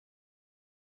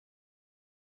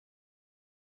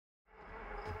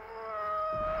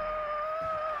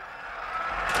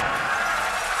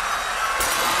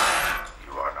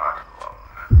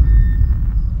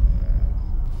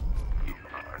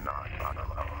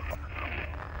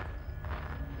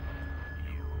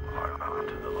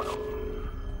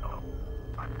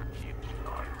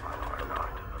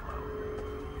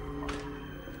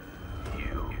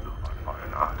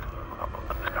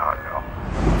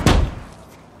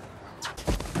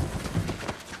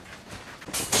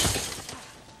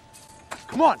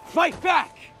Come on, fight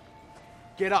back!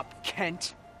 Get up,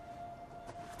 Kent.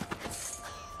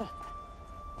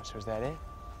 So is that it?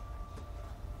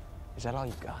 Is that all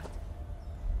you got?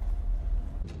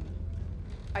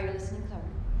 Are you listening, Clark?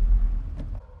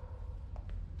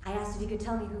 I asked if you could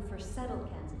tell me who first settled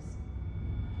Kansas.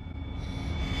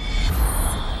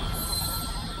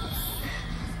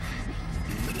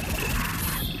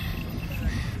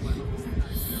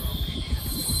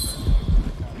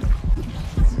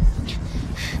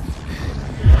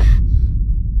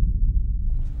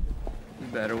 You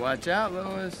better watch out,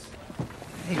 Lois.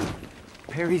 Hey,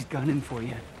 Perry's gunning for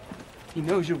you. He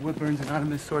knows you're Woodburn's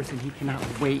anonymous source, and he cannot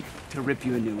wait to rip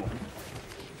you a new one.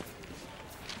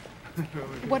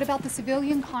 What about the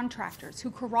civilian contractors who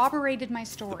corroborated my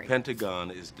story? The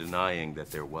Pentagon is denying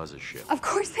that there was a ship. Of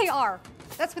course they are.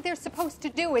 That's what they're supposed to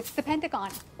do. It's the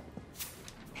Pentagon.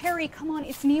 Perry, come on,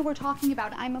 it's me we're talking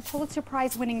about. I'm a Pulitzer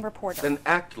Prize-winning reporter. Then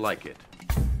act like it.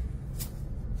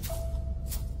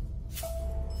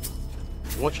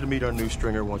 I want you to meet our new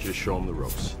stringer. I want you to show him the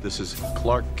ropes. This is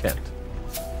Clark Kent.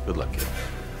 Good luck, kid.